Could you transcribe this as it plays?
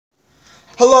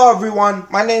Hello everyone,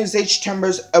 my name is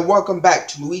HTimbers and welcome back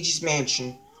to Luigi's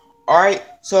Mansion. Alright,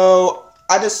 so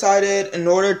I decided in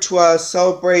order to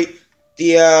celebrate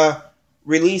the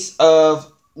release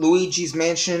of Luigi's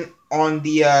Mansion on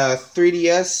the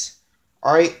 3DS,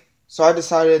 alright, so I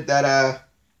decided that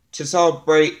to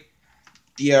celebrate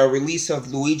the release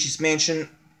of Luigi's Mansion,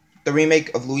 the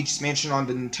remake of Luigi's Mansion on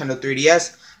the Nintendo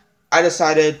 3DS, I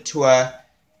decided to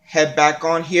head back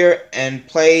on here and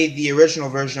play the original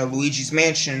version of Luigi's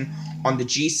Mansion on the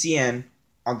GCN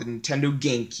on the Nintendo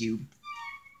GameCube.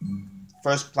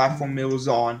 First platform it was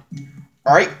on.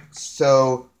 Alright,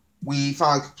 so we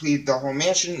finally completed the whole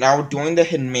mansion. Now we're doing the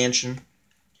hidden mansion.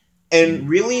 And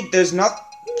really, there's not...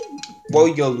 Well,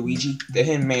 yo, Luigi, the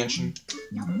hidden mansion.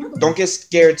 Don't get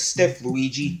scared stiff,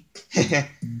 Luigi.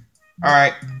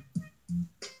 Alright.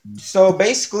 So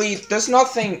basically, there's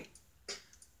nothing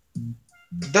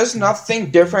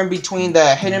different between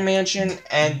the hidden mansion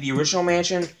and the original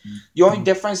mansion. The only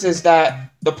difference is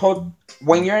that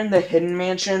when you're in the hidden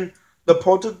mansion, the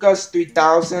Poltergust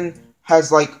 3000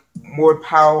 has like more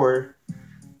power.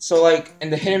 So like in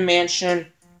the hidden mansion,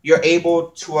 you're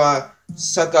able to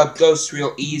suck up ghosts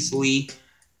real easily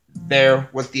there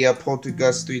with the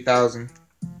Poltergust 3000.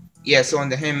 Yeah, so in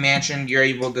the hidden mansion, you're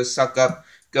able to suck up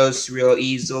ghosts real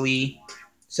easily.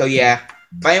 So yeah.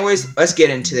 But anyways, let's get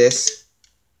into this.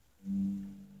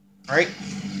 Alright.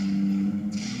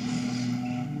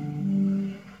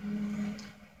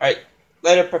 Alright.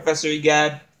 Later, Professor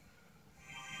Egad.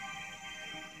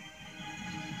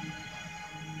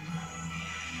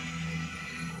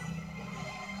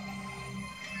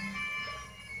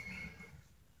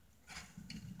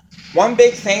 One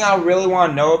big thing I really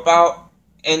want to know about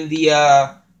in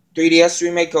the 3DS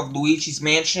remake of Luigi's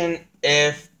Mansion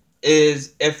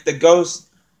is if the ghost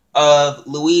of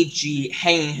Luigi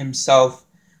hanging himself,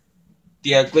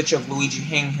 the glitch of Luigi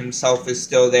hanging himself is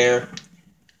still there.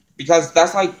 Because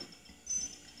that's like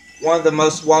one of the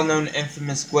most well-known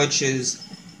infamous glitches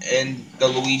in the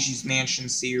Luigi's Mansion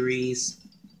series,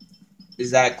 is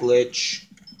that glitch.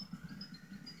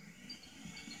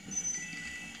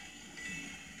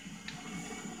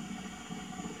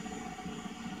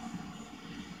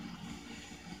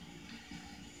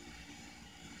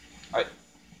 Alright.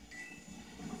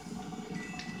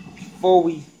 Before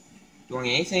we doing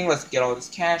anything, let's get all this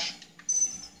cash.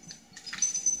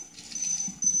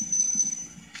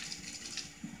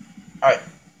 Alright.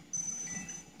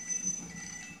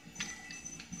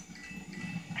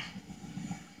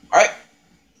 Alright.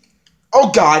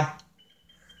 Oh god!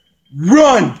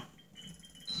 Run!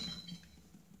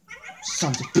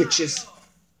 Sons of bitches.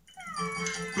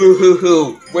 Boo hoo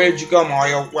hoo. Where'd you go,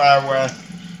 Mario? Where?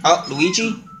 Oh,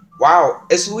 Luigi? Wow,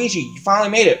 it's Luigi. You finally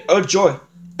made it. Oh joy.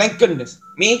 Thank goodness.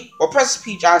 Me? Well, Princess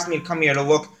Peach asked me to come here to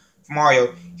look for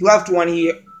Mario. He left when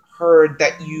he heard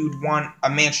that you'd want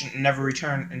a mansion and never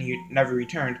returned, and he never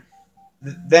returned.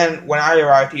 Then, when I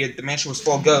arrived here, the mansion was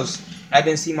full of ghosts. I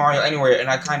didn't see Mario anywhere, and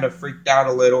I kind of freaked out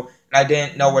a little, and I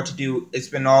didn't know what to do. It's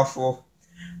been awful.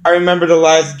 I remember the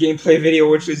last gameplay video,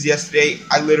 which was yesterday.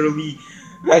 I literally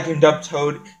vacuumed up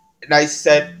Toad, and I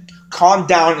said, calm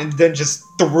down, and then just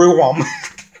threw him.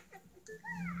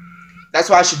 That's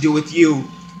what I should do with you.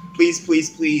 Please, please,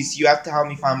 please, you have to help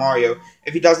me find Mario.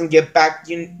 If he doesn't get back,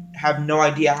 you have no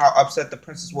idea how upset the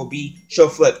princess will be. She'll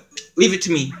flip. Leave it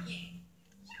to me.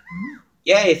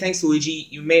 Yay, thanks, Luigi.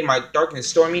 You made my dark and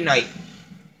stormy night.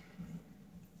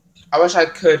 I wish I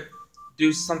could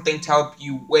do something to help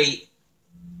you wait.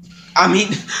 I mean,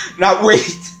 not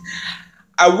wait.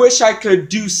 I wish I could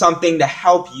do something to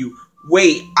help you.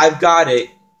 Wait, I've got it.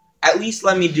 At least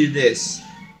let me do this.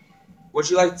 Would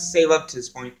you like to save up to this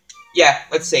point? Yeah,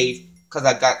 let's save, because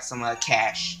I got some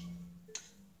cash.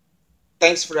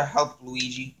 Thanks for the help,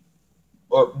 Luigi.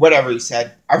 Or whatever he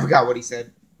said. I forgot what he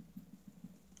said.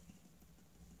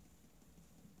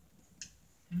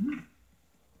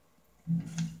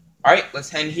 Alright, let's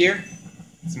head here.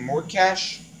 Some more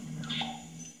cash.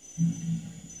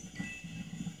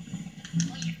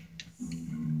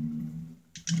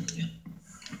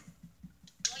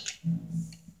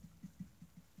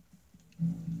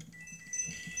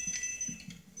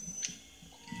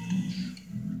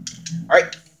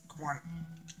 Alright, come on.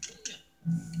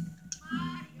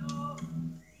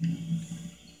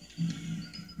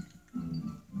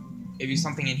 Maybe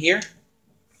something in here?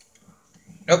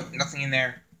 Nope, nothing in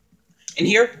there. In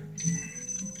here?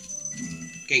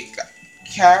 Okay, got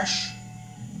cash.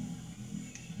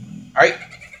 Alright,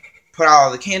 put out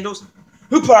all the candles.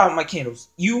 Who put out my candles?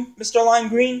 You, Mr. Lime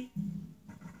Green?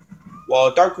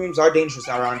 Well, dark rooms are dangerous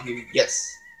around here, yes.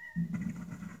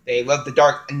 They love the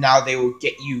dark, and now they will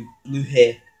get you, blue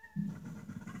hair.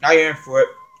 Now you're in for it.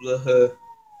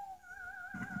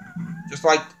 Just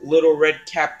like little red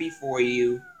cap before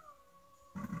you.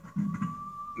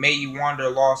 May you wander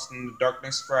lost in the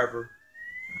darkness forever.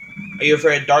 Are you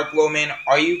afraid of dark, little man?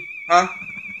 Are you? Huh?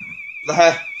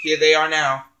 Here they are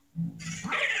now.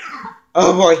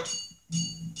 Oh boy.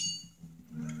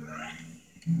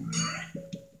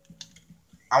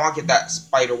 I want to get that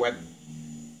spider web.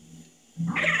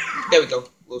 There we go.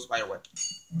 Little spider web.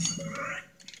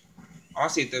 I want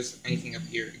to see if there's anything up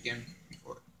here again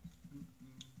before.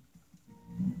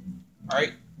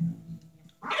 Alright.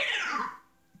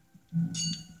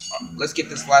 Let's get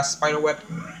this last spider web.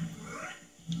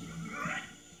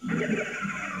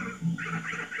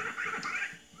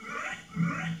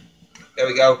 There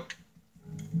we go.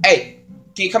 Hey,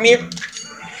 can you come here?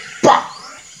 Bah!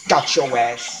 Got your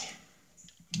ass.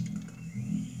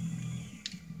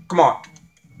 Come on.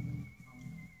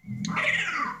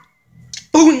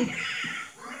 Boom!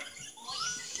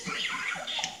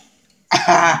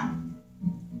 Ah!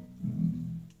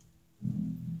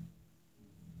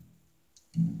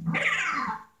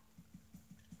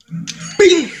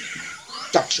 Bing!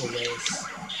 Got your ass.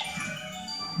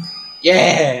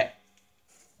 Yeah!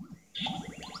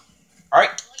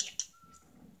 Alright.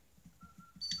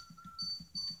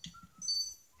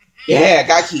 Yeah,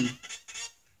 got key.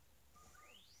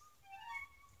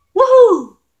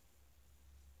 Woohoo!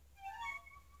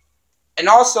 And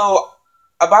also,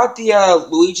 about the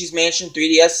Luigi's Mansion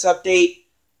 3DS update,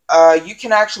 you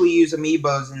can actually use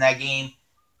amiibos in that game.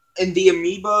 And the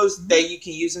amiibos that you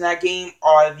can use in that game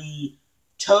are the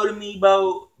Toad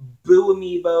amiibo, Boo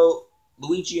amiibo,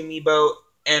 Luigi amiibo,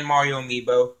 and Mario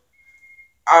amiibo.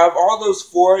 Out of all those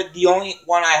four, the only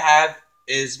one I have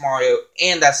is Mario,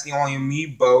 and that's the only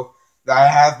amiibo that I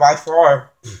have by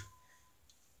far.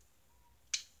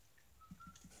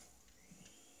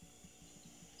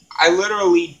 I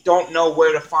literally don't know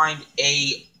where to find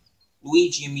a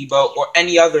Luigi amiibo or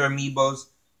any other amiibos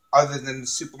other than the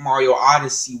Super Mario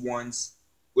Odyssey ones,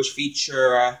 which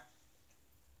feature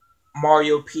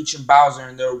Mario, Peach, and Bowser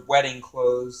in their wedding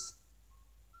clothes.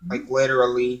 Like,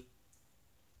 literally.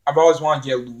 I've always wanted to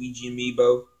get a Luigi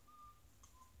amiibo.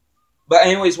 But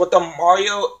anyways, what the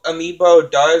Mario amiibo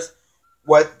does,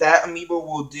 what that amiibo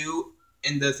will do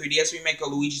in the 3DS remake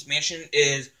of Luigi's Mansion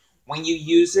is when you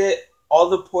use it, all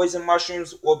the poison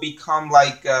mushrooms will become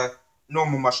like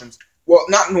normal mushrooms. Well,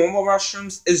 not normal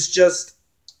mushrooms, it's just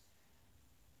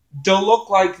they'll look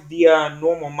like the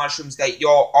normal mushrooms that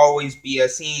you'll always be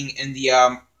seeing in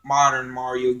the modern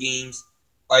Mario games,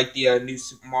 like the new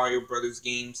Super Mario Brothers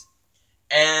games.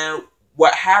 And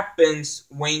what happens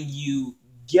when you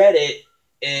get it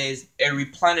is it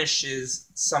replenishes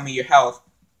some of your health.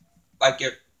 Like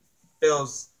it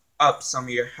fills up some of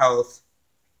your health.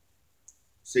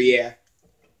 So yeah,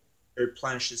 it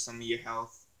replenishes some of your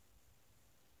health.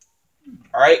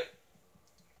 Alright?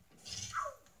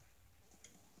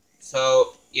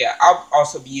 So yeah, I'll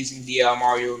also be using the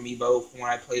Mario amiibo when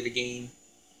I play the game.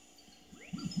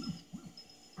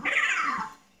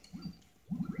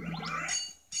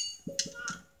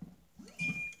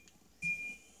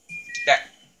 That.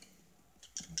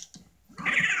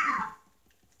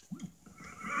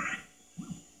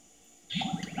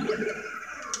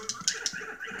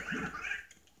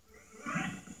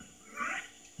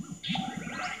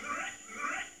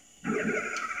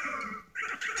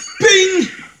 Bing!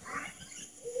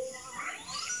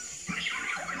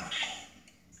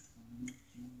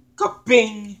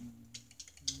 Ka-bing!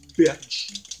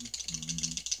 Bitch.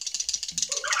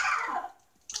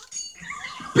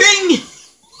 Bing!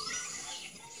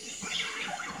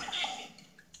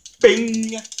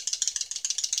 Bing!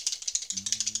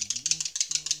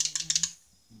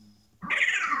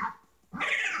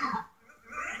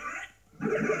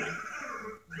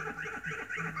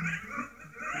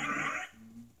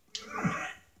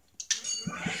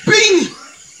 Bing!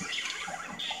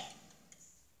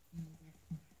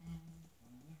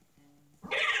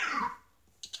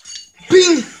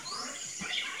 Bing!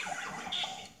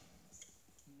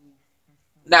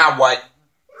 Now what?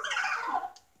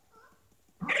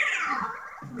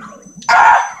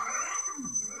 Ah!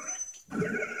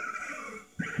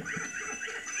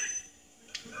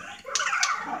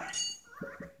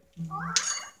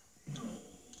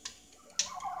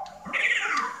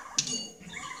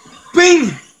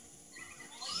 Bing!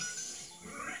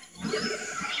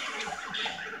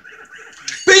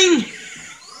 Bing!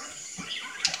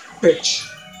 Bitch.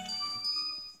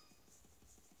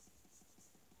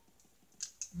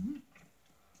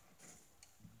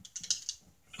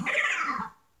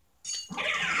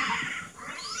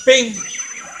 Bing!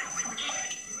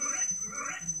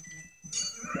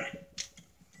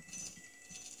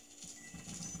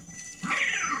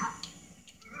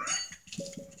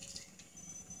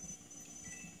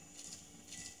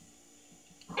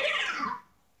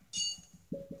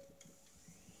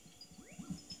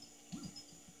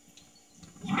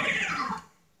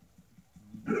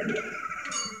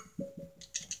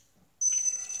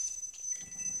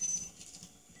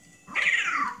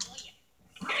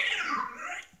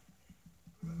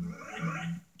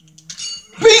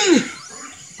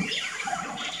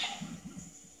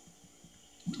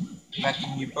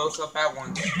 Backing you both up at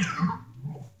once.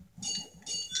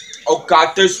 Oh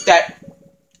god, there's that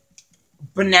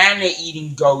banana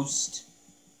eating ghost.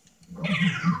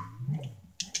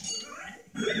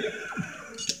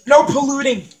 No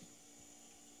polluting.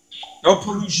 No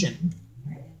pollution.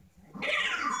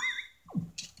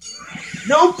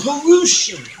 No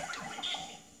pollution.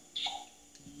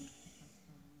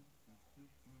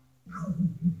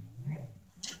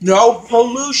 No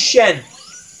pollution.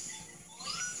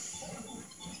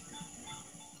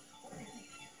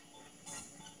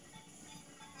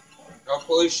 No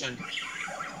pollution.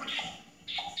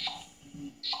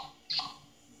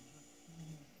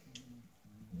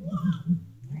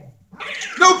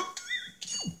 Nope.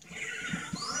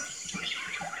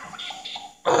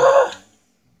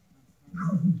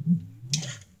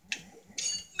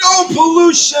 No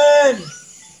pollution.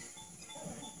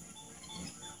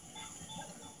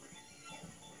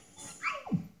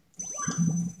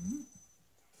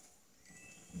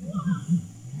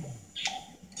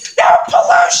 No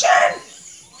pollution.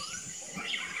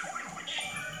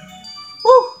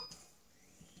 Woo.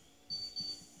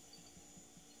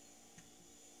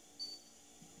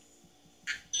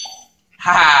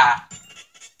 Ha.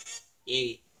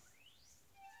 Yeah.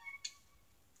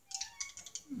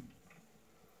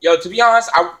 Yo, to be honest,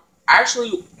 I actually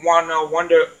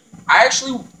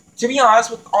to be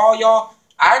honest with all y'all,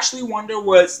 I actually wonder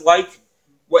what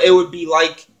it would be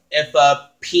like if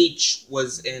Peach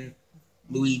was in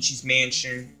Luigi's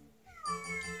Mansion.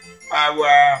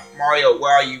 Mario,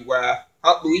 where are you?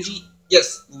 Luigi?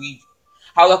 Yes, Luigi.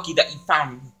 How lucky that you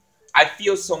found me. I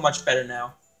feel so much better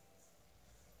now.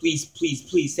 Please, please,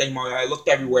 please say Mario. I looked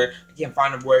everywhere. I can't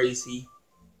find him. Where is he?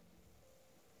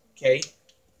 Okay.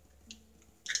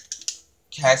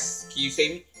 Cass, can you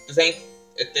save me?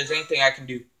 If there's anything I can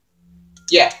do.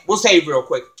 Yeah, we'll save real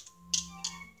quick.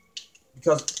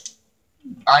 Because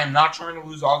I am not trying to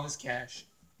lose all this cash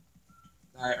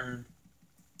that I earned.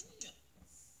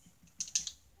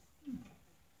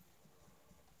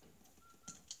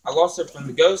 I lost it from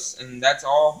the ghosts, and that's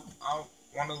all I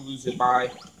want to lose it by.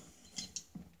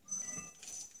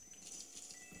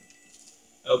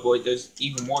 Oh boy, there's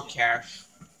even more cash.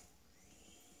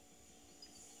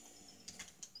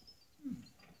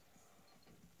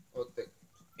 Oh, the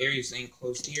areas ain't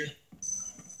closed here.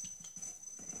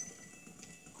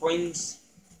 Coins.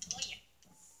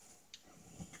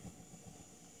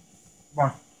 Come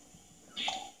on.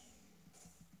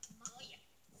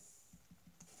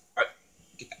 Alright,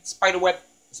 get that spider web.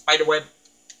 Spider web.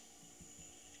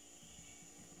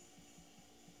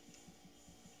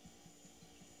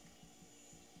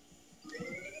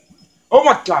 Oh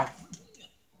my god!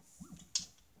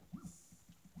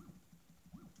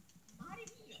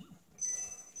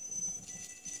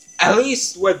 At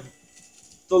least with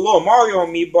the little Mario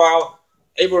amiibo,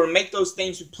 able to make those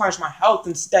things replenish my health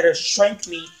instead of shrink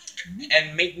me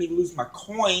and make me lose my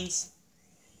coins.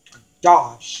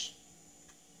 Gosh.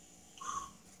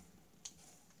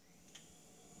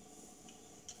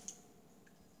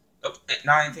 Oh,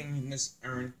 not anything in this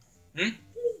earn.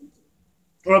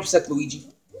 Don't upset, Luigi.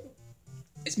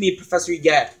 It's me, Professor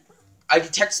Egad. I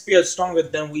detect spirits stronger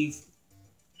than we've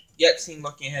yet seen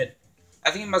looking ahead.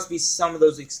 I think it must be some of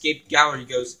those escaped gallery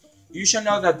ghosts. You should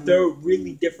know that they're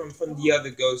really different from the other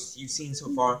ghosts you've seen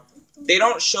so far. They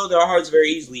don't show their hearts very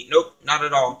easily. Nope, not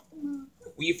at all.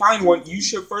 When you find one, you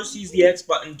should first use the X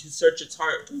button to search its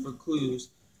heart for clues.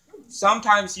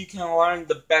 Sometimes you can learn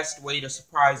the best way to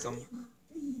surprise them.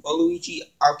 Well, Luigi,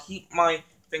 I'll keep my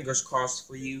fingers crossed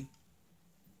for you.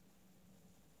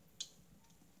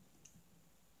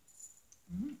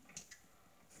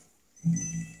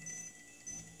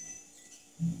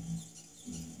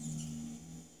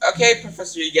 Okay,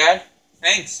 Professor Egad.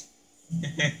 Thanks.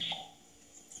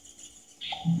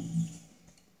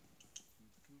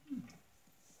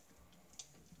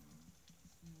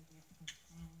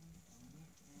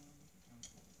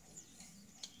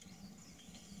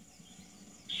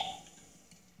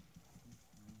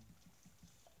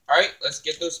 Alright, let's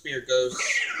get those spear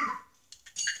ghosts.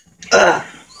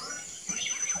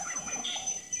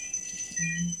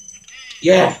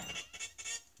 Yeah.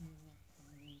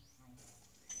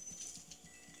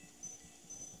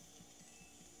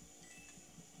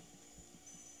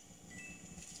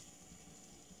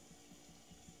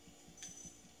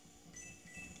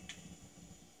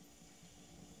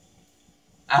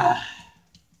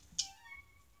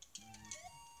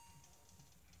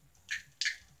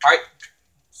 Alright.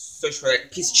 Search for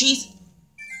that piece of cheese.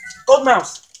 Gold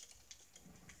mouse.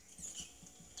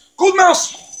 Gold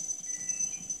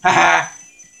mouse. Haha.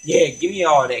 Yeah, give me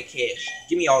all that cash.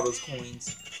 Give me all those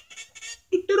coins.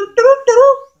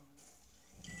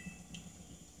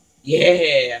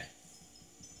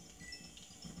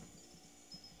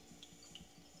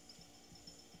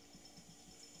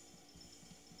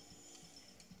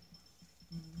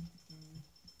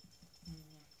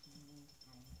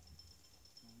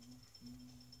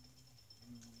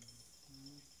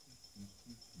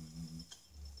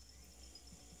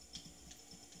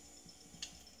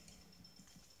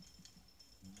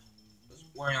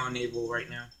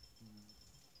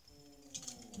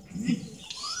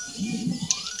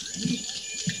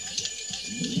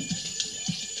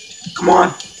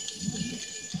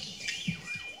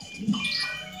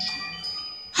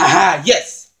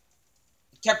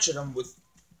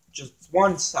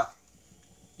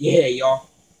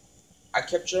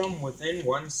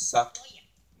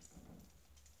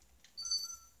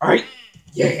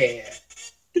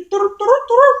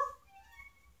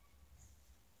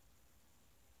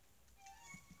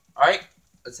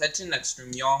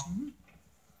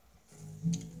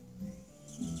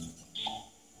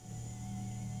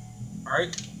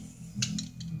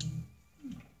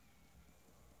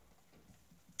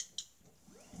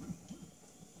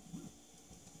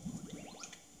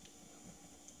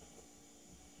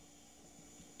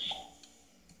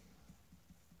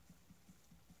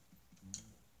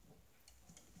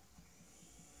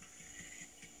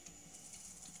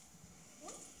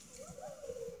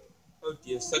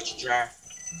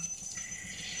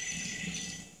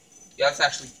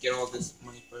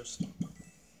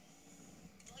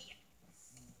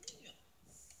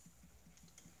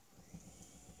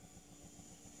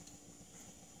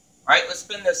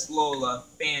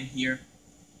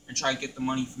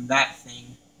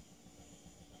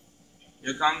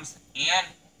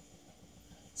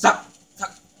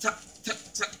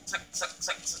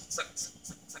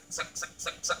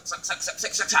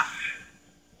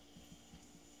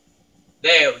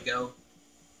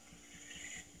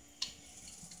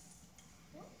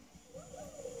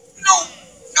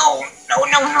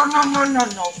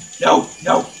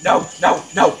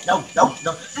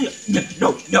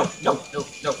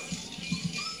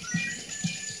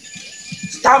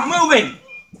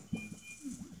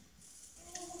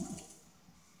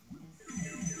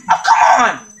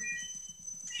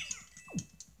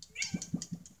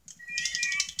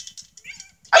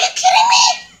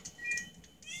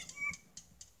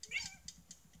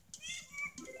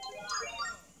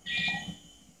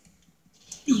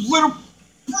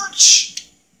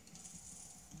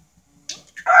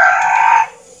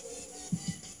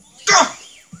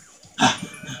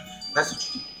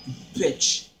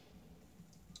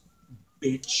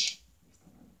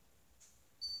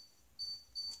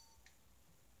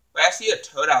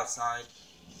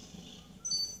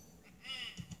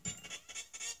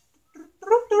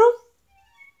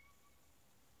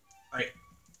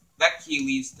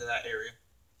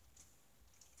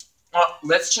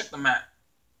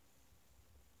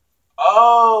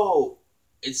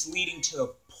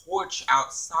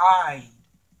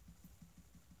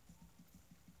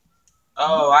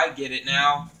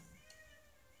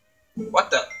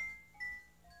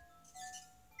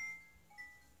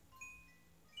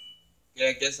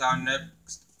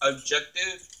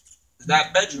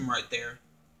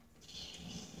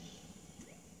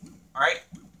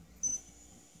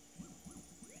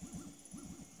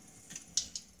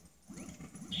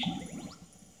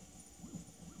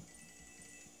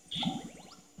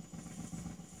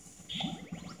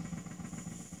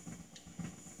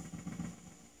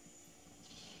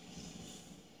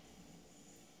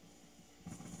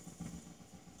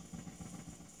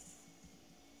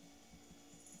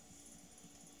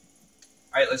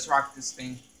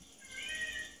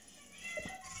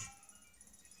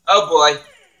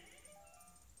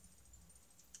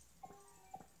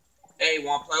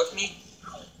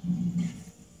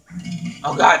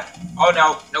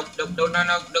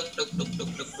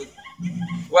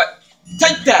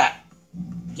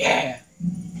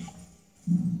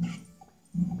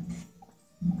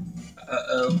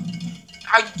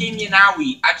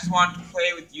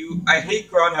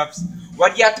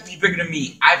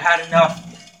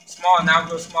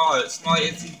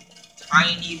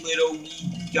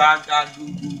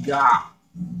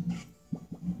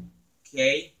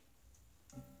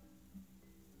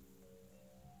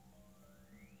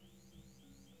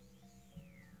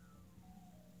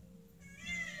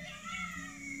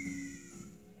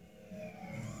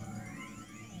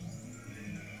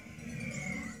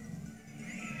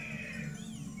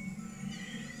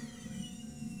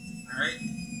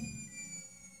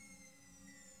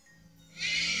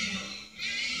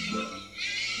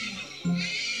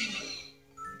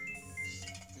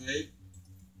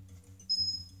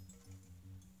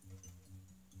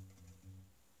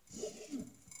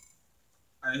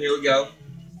 Alright, here we go.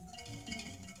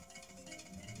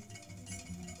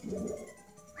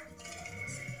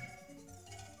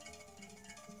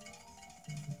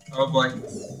 Oh boy.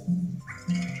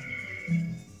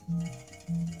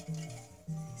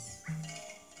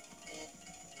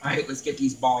 Alright, let's get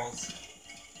these balls.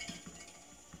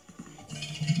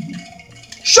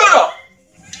 Shut up!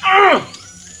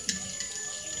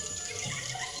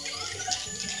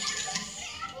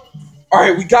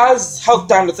 Alright, we got his health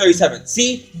down to 37.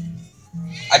 See?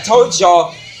 I told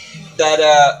y'all that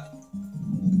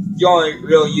the only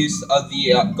real use of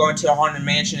the going to the haunted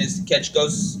mansion is to catch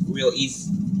ghosts real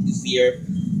easier.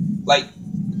 Like,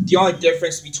 the only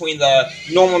difference between the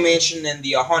normal mansion and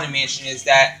the haunted mansion is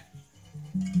that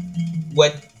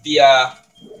with the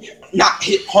not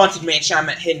haunted mansion, I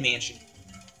meant hidden mansion.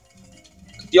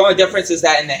 The only difference is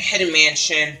that in the hidden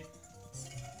mansion,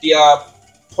 the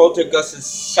poltergeist's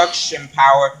suction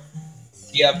power,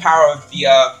 the power of the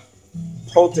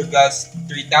poltergeist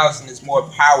 3000 is more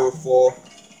powerful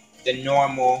than in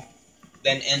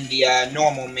the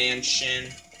normal mansion.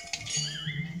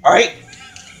 Alright?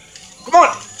 Come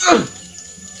on!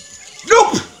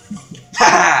 Nope!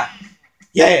 Haha!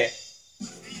 Yeah!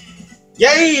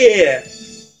 Yeah!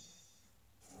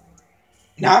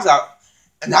 Now it's out.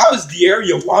 And that was the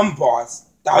Area 1 boss.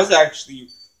 That was actually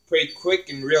pretty quick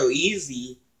and real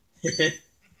easy.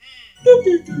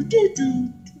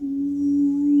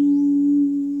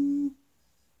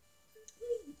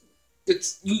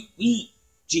 It's Luigi.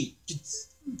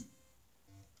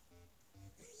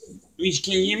 Luigi,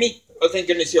 can you hear me? Oh, thank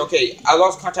goodness you're okay. I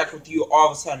lost contact with you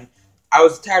all of a sudden. I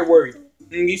was a tad worried.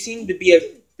 You seem to be a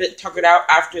bit tuckered out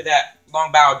after that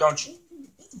long battle, don't you?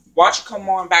 Why don't you come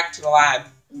on back to the lab?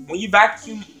 When you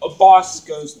vacuum a boss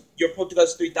ghost, your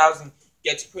poltergeist 3000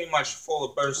 gets pretty much full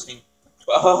of bursting.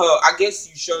 But I guess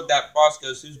you showed that boss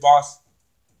ghost. Who's boss?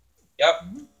 Yep.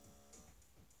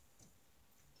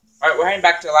 Alright, we're heading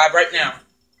back to the lab right now.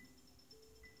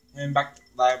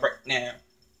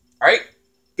 Alright?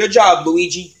 Good job,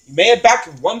 Luigi. You made it back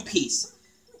in one piece.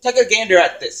 Take a gander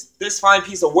at this. This fine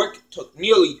piece of work took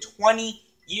nearly 20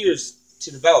 years to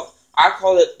develop. I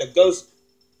call it the Ghost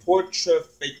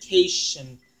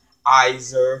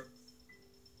Portrification-izer.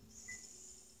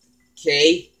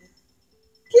 Okay?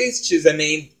 Please choose a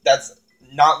name that's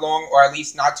not long or at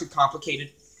least not too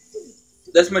complicated.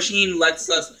 This machine lets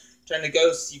us turn the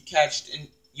ghosts you catch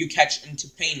into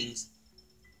paintings.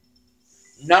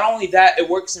 Not only that, it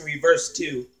works in reverse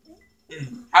too.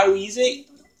 How do we use it,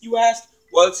 you ask?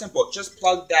 Well, it's simple. Just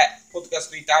plug that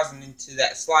Poltergeist 3000 into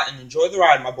that slot and enjoy the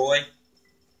ride, my boy.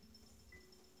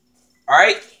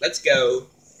 Alright, let's go.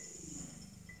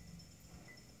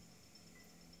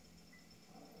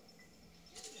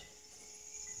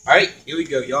 Alright, here we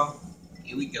go, y'all.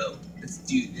 Here we go. Let's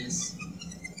do this.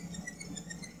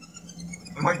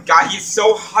 Oh my god, he's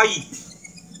so hyped.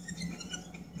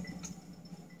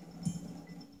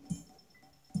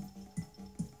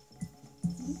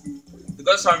 The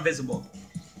ghosts are invisible.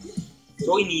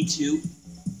 So we need to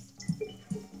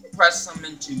press them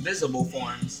into visible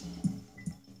forms.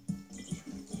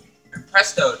 And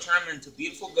presto, turn them into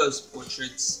beautiful ghost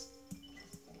portraits.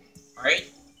 Alright?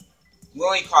 We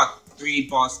only caught 3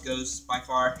 boss ghosts by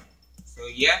far. So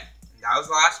yeah, that was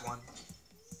the last one.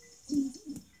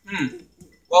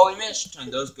 Well, we managed to turn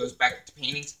those ghosts back into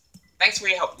paintings. Thanks for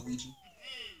your help, Luigi.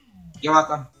 You're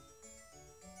welcome.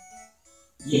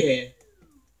 Yeah.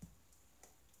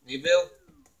 Neville,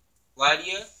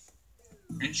 Gladia,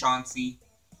 and Chauncey.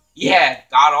 Yeah,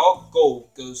 got all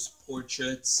gold ghost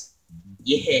portraits.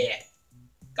 Yeah,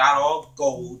 got all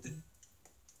gold.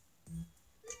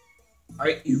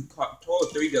 Alright, you caught a total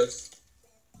of 3 ghosts.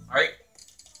 Alright,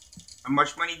 how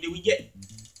much money do we get?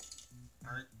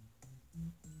 Alright.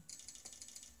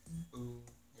 Ooh,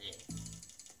 yeah.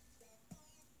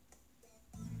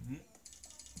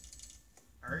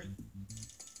 Alright.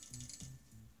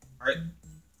 Alright.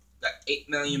 Got 8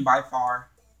 million by far.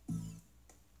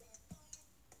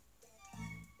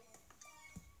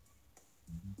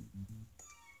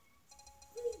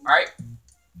 Alright.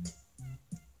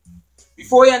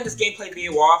 Before we end this gameplay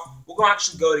video off, we're going to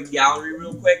actually go to the gallery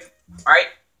real quick. Alright?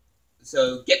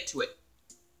 So, get to it.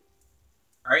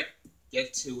 Alright?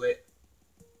 Get to it.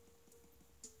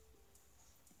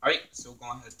 Alright, so we're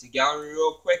going to head to gallery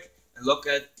real quick and look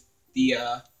at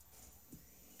the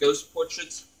ghost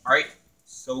portraits. Alright?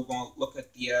 So we're going to look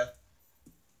at the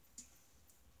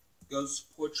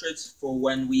ghost portraits for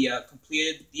when we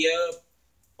completed the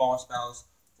boss battles.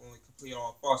 When we completed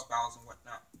all boss battles and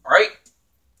whatnot. Alright?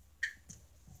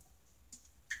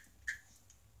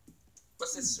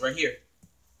 What's this right here?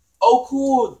 Oh,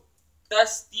 cool!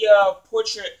 That's the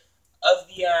portrait of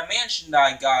the mansion that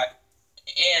I got,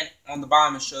 and on the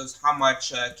bottom it shows how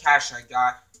much cash I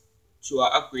got to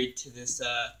upgrade to this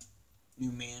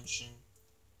new mansion.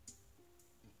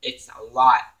 It's a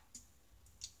lot.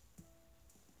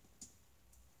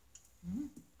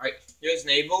 Alright, here's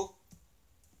Naval.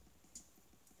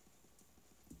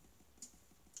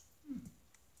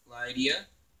 Lydia.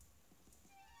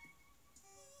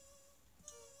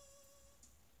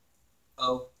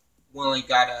 Oh, we only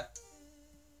got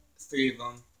 3 of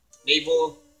them.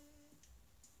 Naval,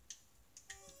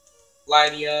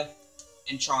 Lydia,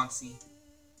 and Chauncey.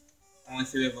 Only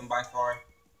 3 of them by far.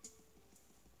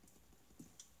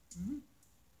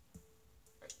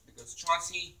 Right, there goes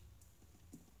Chauncey.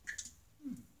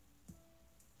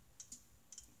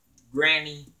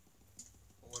 Granny,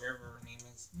 or whatever her name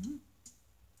is.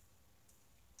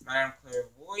 Madame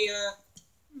Clairvoyant.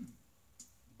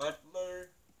 Butler.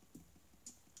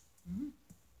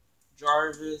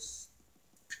 Jarvis.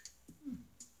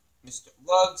 Mr.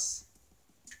 Lugs.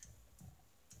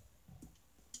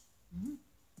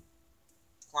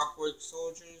 Clockwork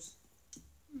Soldiers.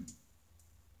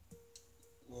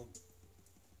 Little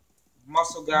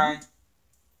muscle guy.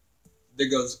 There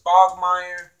goes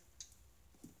Bogmeyer.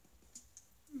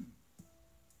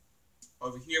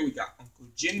 Over here we got Uncle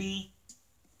Jimmy.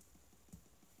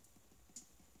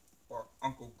 Or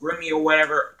Uncle Grimmy or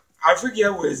whatever. I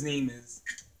forget what his name is.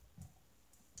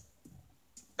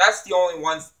 That's the only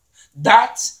one.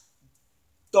 That's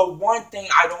the one thing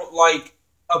I don't like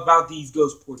about these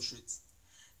ghost portraits.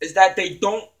 Is that they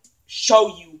don't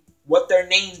show you what their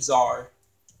names are.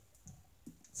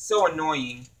 It's so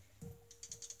annoying.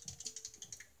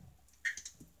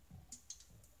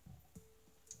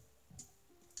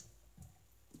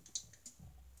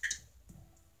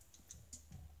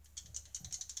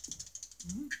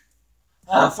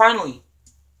 Finally,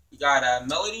 we got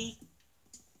Melody,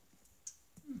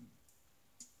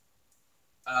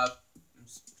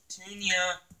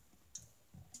 Petunia,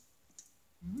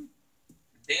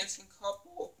 dancing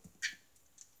couple.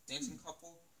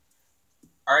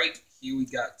 Alright, here we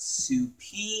got Sue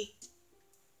P.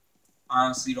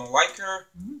 Honestly, don't like her.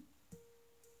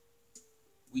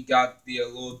 We got the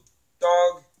little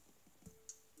dog.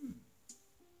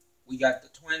 We got the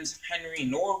twins, Henry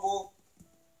and Orville.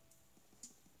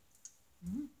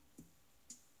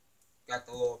 Got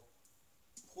the little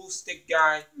pool stick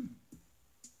guy.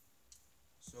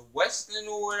 So Weston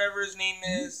or whatever his name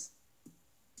is.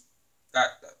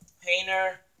 Got the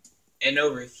painter. And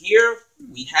over here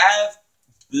we have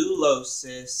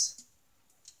Bulosis.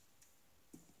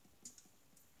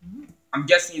 I'm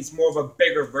guessing it's more of a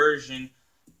bigger version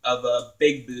of a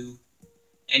Big Boo.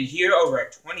 And here over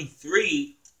at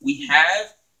 23 we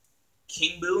have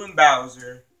King Boo and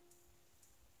Bowser.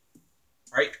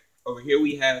 Right? Over here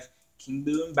we have King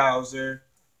Boo and Bowser,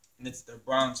 and it's their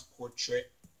bronze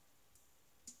portrait.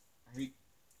 Right?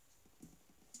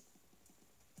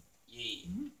 Yeah.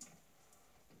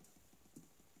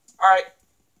 Alright,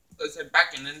 let's head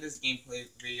back and end this gameplay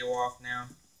video off now.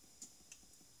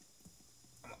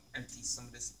 I'm gonna empty some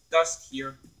of this dust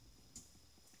here.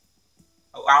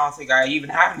 Oh, I don't think I even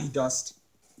have any dust.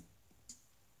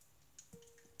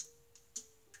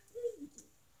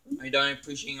 Are you done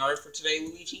appreciating art for today,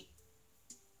 Luigi?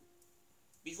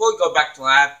 Before we go back to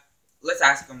lab, let's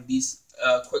ask them these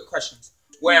quick questions.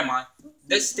 Where am I?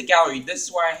 This is the gallery. This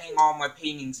is where I hang all my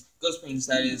paintings, ghost paintings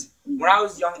that is. When I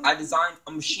was young, I designed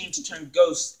a machine to turn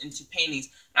ghosts into paintings,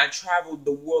 and I traveled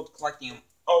the world collecting them.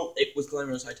 Oh, it was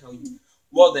glamorous, I tell you.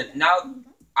 Well then, now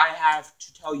I have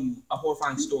to tell you a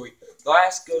horrifying story. The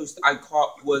last ghost I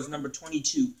caught was number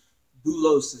 22,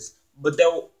 Bulosis. But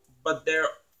there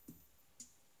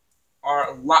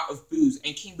are a lot of Boos,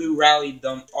 and King Boo rallied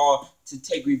them all to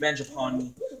take revenge upon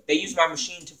me. They used my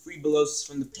machine to free Bulosis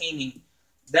from the painting.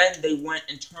 Then they went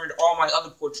and turned all my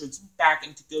other portraits back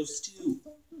into ghosts too.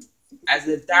 As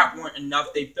if that weren't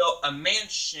enough, they built a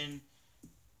mansion.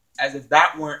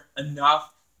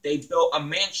 They built a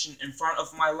mansion in front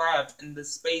of my lab in the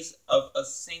space of a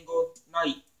single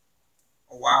night.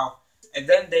 Oh wow. And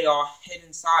then they all hid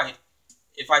inside.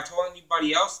 If I told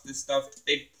anybody else this stuff,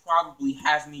 they'd probably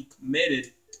have me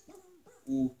committed.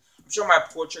 Ooh. I'm sure my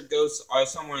portrait ghosts are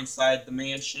somewhere inside the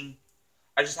mansion.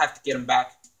 I just have to get them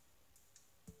back.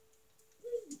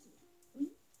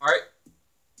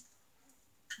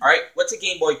 Alright, what's a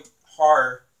Game Boy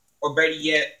horror? Or better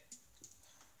yet,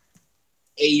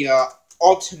 a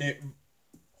alternate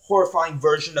horrifying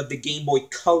version of the Game Boy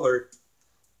Color.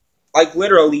 Like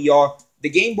literally, y'all, the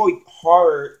Game Boy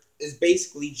horror is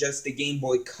basically just the Game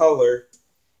Boy Color,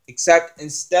 except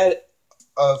instead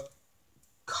of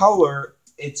color,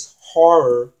 it's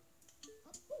horror.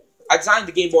 I designed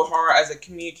the Game Boy Horror as a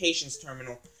communications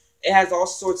terminal. It has all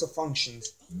sorts of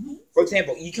functions. For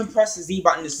example, you can press the Z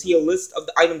button to see a list of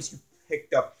the items you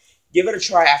picked up. Give it a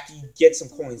try after you get some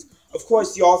coins. Of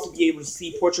course, you'll also be able to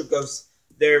see portrait ghosts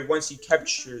there once you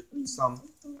capture some.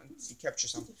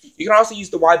 You can also use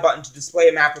the Y button to display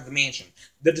a map of the mansion.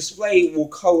 The display will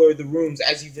color the rooms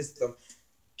as you visit them.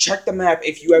 Check the map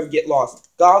if you ever get lost.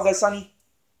 Got all that, Sonny?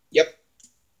 Yep.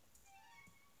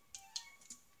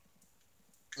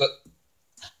 Look.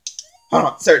 Hold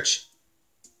on, search.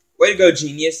 Way to go,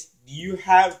 genius. Do you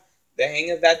have the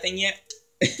hang of that thing yet?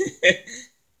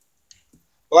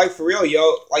 But like, for real,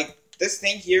 yo, like, this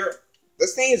thing here,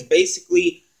 this thing is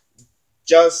basically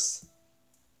just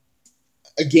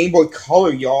a Game Boy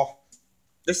Color, y'all.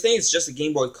 This thing is just a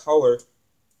Game Boy Color.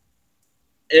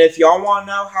 And if y'all want to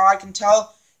know how I can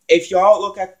tell, if y'all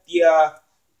look at the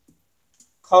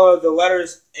color of the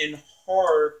letters in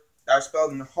horror that are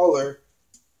spelled in horror,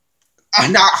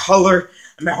 not Huller,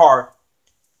 I mean horror.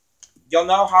 You'll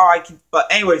know how I can, but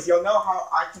anyways, you'll know how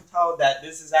I can tell that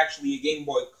this is actually a Game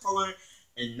Boy Color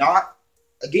and not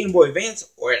a Game Boy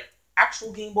Advance or an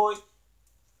actual Game Boy.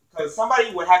 Because somebody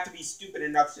would have to be stupid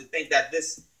enough to think that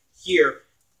this here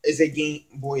is a Game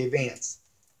Boy Advance.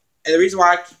 And the reason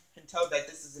why I can tell that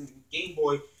this is a Game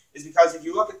Boy is because if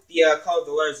you look at the color of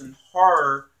the letters in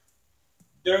horror,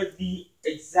 they're the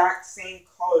exact same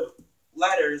colored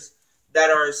letters that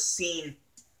are seen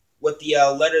with the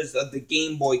letters of the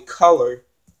Game Boy Color.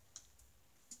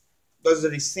 Those are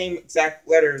the same exact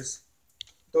letters.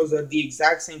 Those are the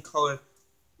exact same colored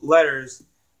letters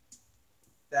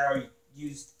that are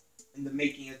used in the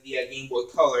making of the Game Boy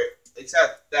Color,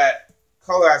 except that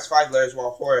Color has 5 letters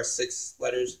while Horror has 6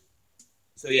 letters.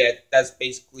 So yeah, that's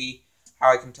basically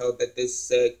how I can tell that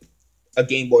this is a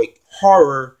Game Boy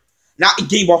Horror, not a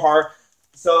Game Boy Horror.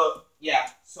 So yeah,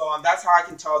 so that's how I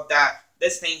can tell that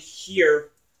this thing here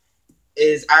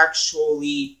is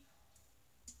actually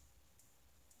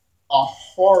a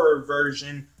horror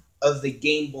version of the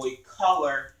Game Boy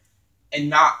Color and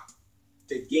not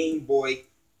the Game Boy,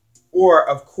 or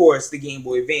of course the Game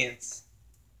Boy Advance.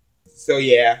 So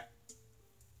yeah.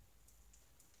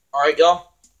 Alright, y'all.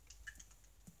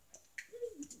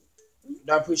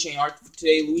 Done appreciating art for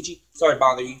today, Luigi. Sorry to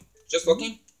bother you. Just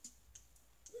looking.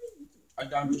 Are you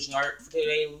done appreciating art for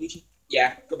today, Luigi?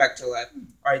 Yeah, go back to the lab.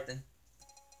 Alright then.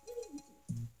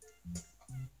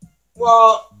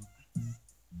 Well,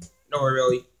 no,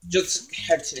 really. Just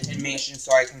head to the Hidden Mansion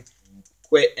so I can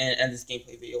quit and end this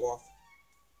gameplay video off.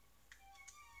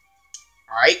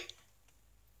 Alright.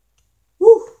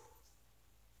 Whew.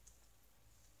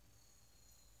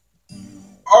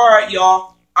 Alright,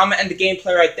 y'all. I'm going to end the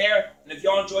gameplay right there. And if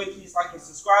y'all enjoyed, please like and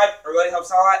subscribe. It really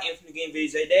helps out a lot. And for new game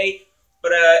videos every day.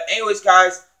 But anyways,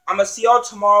 guys, I'm going to see y'all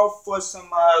tomorrow for some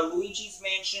Luigi's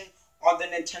Mansion on the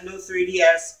Nintendo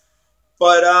 3DS.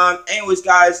 But anyways,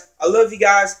 guys, I love you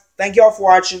guys. Thank y'all for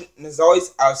watching. And as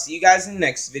always, I'll see you guys in the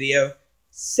next video.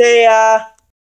 See ya!